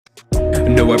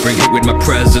know I bring it with my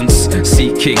presence,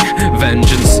 seeking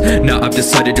vengeance. Now I've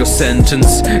decided your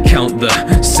sentence. Count the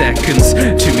seconds.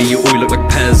 To me you all look like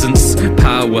peasants.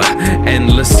 Power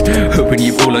endless, hoping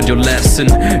you've all learned your lesson.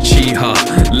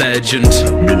 Chiha, legend.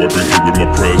 Now I bring it with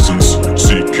my presence,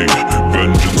 seeking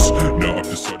vengeance. Now I've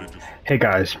decided. Hey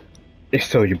guys, it's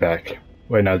Soju back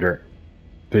with another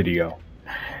video,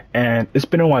 and it's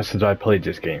been a while since I played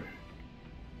this game.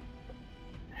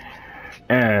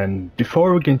 And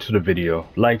before we get into the video,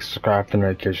 like, subscribe, turn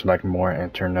notification, like more,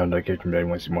 and turn on notification bell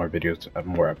when you see more videos,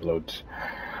 more uploads.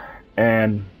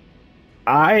 And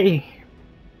I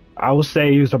would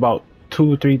say it was about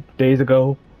 2 or 3 days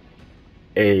ago,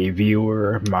 a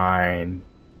viewer of mine,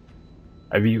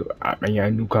 a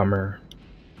newcomer,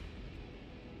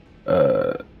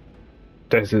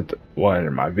 tested one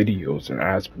of my videos and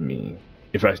asked me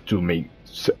if I still make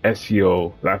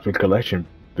SEO Library Collection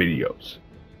videos.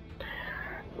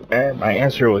 And my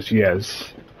answer was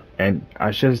yes, and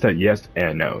I should have said yes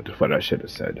and no. That's what I should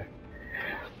have said.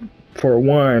 For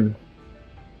one,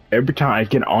 every time I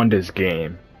get on this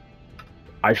game,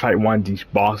 I fight one of these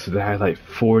bosses that has like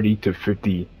 40 to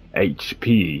 50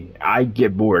 HP. I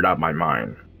get bored out of my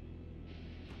mind.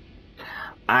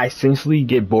 I essentially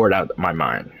get bored out of my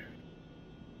mind.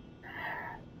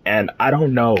 And I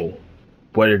don't know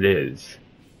what it is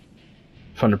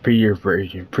from the previous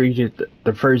version.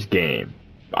 The first game,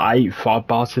 I fought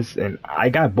bosses and I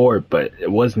got bored, but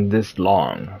it wasn't this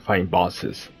long fighting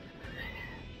bosses.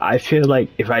 I feel like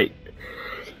if I'm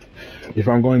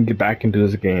going to get back into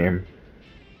this game,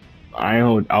 I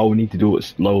will need to do it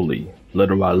slowly,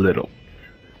 little by little.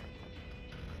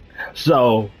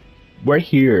 So we're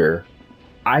here.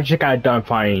 I just got done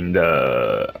fighting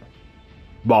the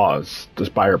boss, the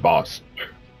spider boss.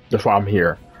 That's why I'm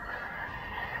here.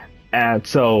 And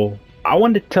so I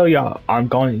wanted to tell y'all I'm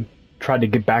going to try to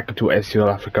get back into SEO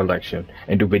Library Collection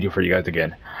and do video for you guys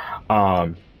again.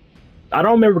 I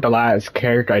don't remember the last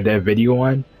character I did a video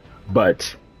on,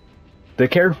 but the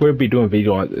character we'll be doing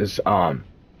video on is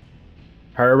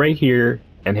her right here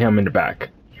and him in the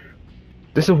back.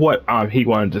 This is what he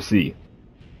wanted to see.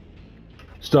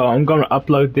 So I'm gonna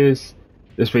upload this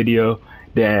video.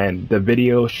 Then the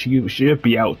video should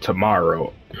be out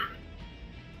tomorrow.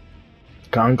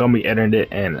 I'm gonna be editing it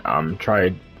and I'm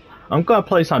gonna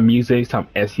play some music, some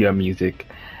SEO music,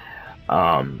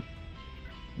 songs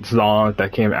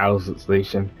that came out of the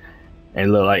station,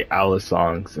 and look like Alice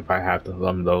songs if I have to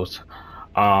some of those.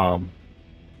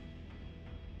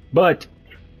 But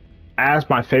as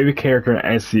my favorite character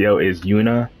in SEO is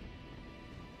Yuna.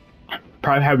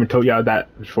 Probably haven't told y'all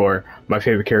that before. My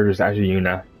favorite character is actually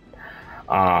Yuna.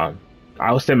 I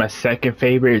would say my second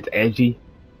favorite is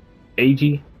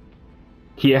Eiji.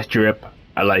 He has drip.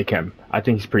 I like him. I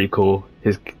think he's pretty cool.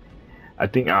 I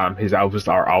think his outfits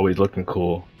are always looking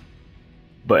cool.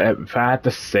 But if I had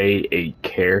to say a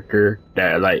character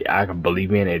that like I can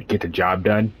believe in and get the job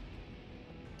done,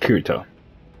 Kirito.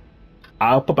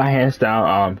 I'll put my hands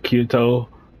down. Kirito.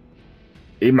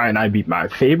 It might not be my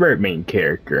favorite main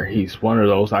character. He's one of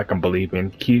those I can believe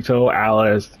in. Kirito,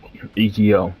 Alice,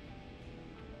 EGO.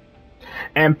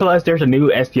 And plus, there's a new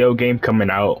SEO game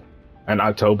coming out in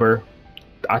October.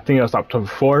 I think it was October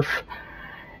 4th.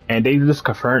 And they just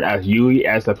confirmed as Yui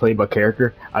as the playable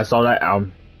character. I saw that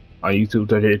on YouTube,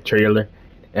 the trailer.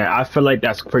 And I feel like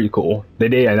that's pretty cool. They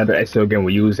did another SEO game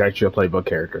where Yui is actually a playable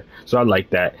character. So I like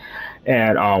that.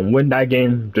 And when that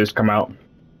game just come out,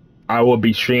 I will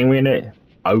be streaming it.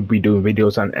 I will be doing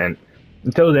videos on, and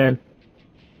until then,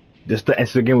 just the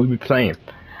SEO game we'll be playing.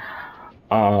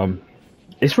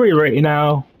 It's pretty late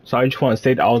now, so I just want to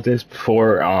say all this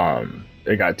before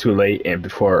it got too late and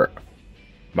before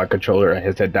my controller and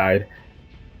headset died.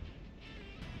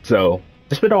 So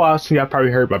it's been a while since y'all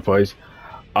probably heard my voice.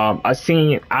 I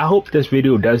hope this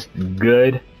video does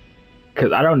good,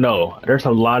 cause I don't know. There's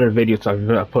a lot of videos I've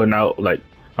been putting out, like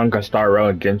Honkai Star Rail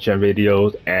and Genshin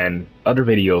videos and other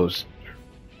videos,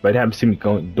 but I haven't seen me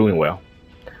doing well.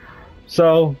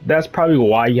 So that's probably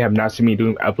why you have not seen me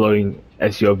uploading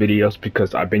SEO videos,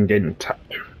 because I've been getting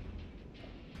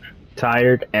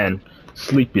tired and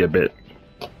sleepy a bit.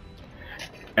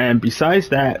 And besides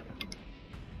that,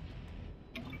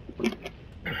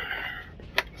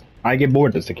 I get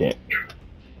bored this again.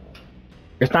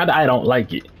 It's not that I don't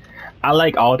like it. I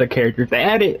like all the characters.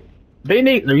 They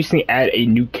recently added a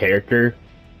new character.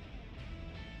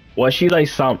 Was she like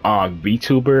some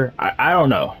VTuber? I don't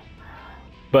know.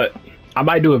 But I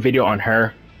might do a video on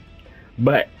her.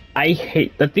 But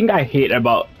the thing I hate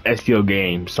about SEO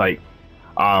games like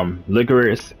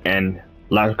Licorice and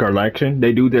Library Collection,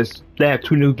 they have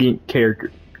two new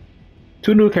characters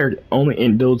only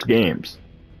in those games.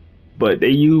 but they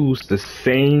use the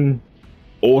same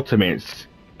ultimates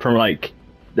from like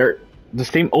they're the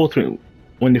same ultimate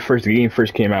when the game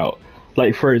first came out.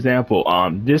 Like for example,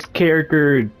 this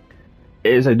character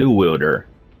is a dual wielder,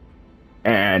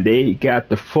 and they got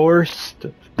the first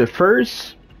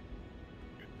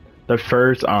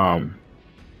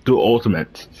dual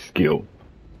ultimate skill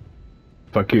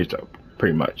from Kirito,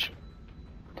 pretty much.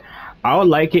 I would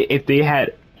like it if they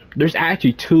had. There's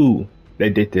actually two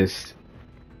that did this.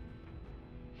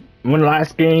 In the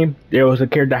last game, there was a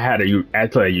character that had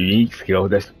a unique skill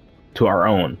that's to our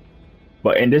own.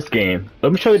 But in this game,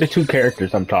 let me show you the two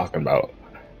characters I'm talking about.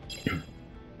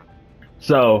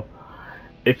 So,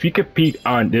 if you compete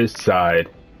on this side,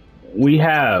 we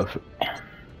have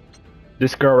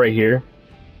this girl right here.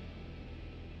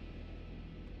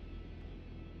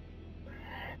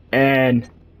 And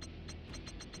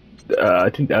I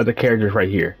think the other characters right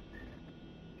here.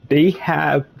 They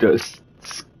have the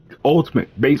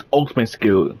base ultimate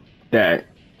skill that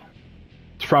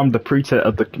from the preset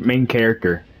of the main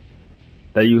character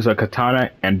that use a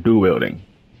katana and dual wielding.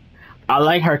 I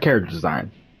like her character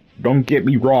design. Don't get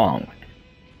me wrong.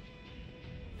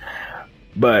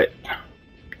 But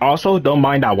also don't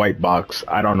mind that white box.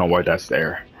 I don't know why that's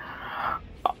there.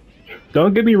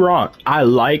 Don't get me wrong. I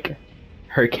like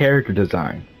her character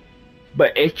design.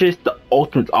 But it's just the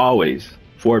ultimate always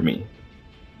for me.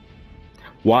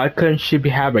 Why couldn't she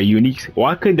have a unique?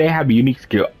 Why couldn't they have a unique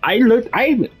skill?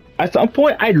 At some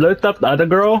point I looked up the other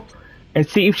girl and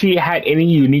see if she had any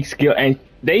unique skill, and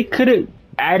they could have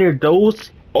added those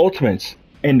ultimates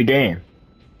in the game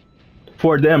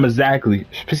for them exactly,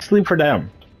 specifically for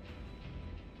them.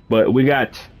 But we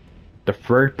got the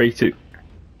first basic.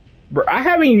 Bro, I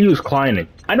haven't even used Klein.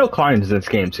 I know Klein is in this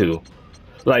game too.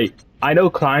 Like I know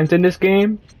Klein's in this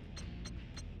game.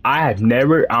 I have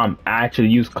never actually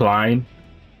used Klein.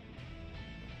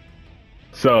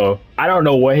 So I don't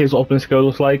know what his ultimate skill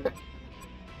looks like.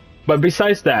 But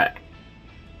besides that,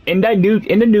 in the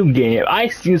new game,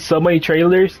 I've seen so many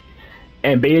trailers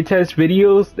and beta test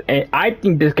videos, and I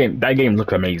think that game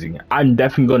looks amazing. I'm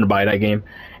definitely going to buy that game,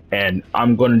 and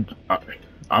I'm going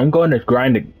to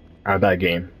grind it out of that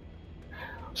game.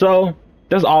 So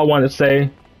that's all I want to say.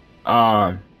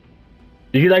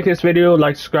 If you like this video,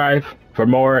 like, subscribe for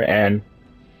more, and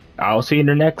I'll see you in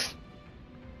the next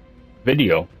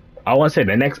video. I want to say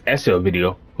the next SEO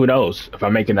video. Who knows if I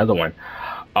make another one.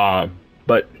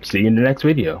 But see you in the next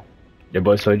video. Your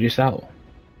boy Soju Sao.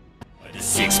 The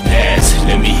 6 packs,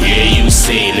 let me hear you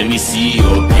say, let me see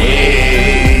your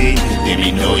pay. Let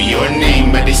me know your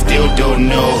name, but they still don't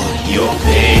know your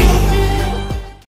pay.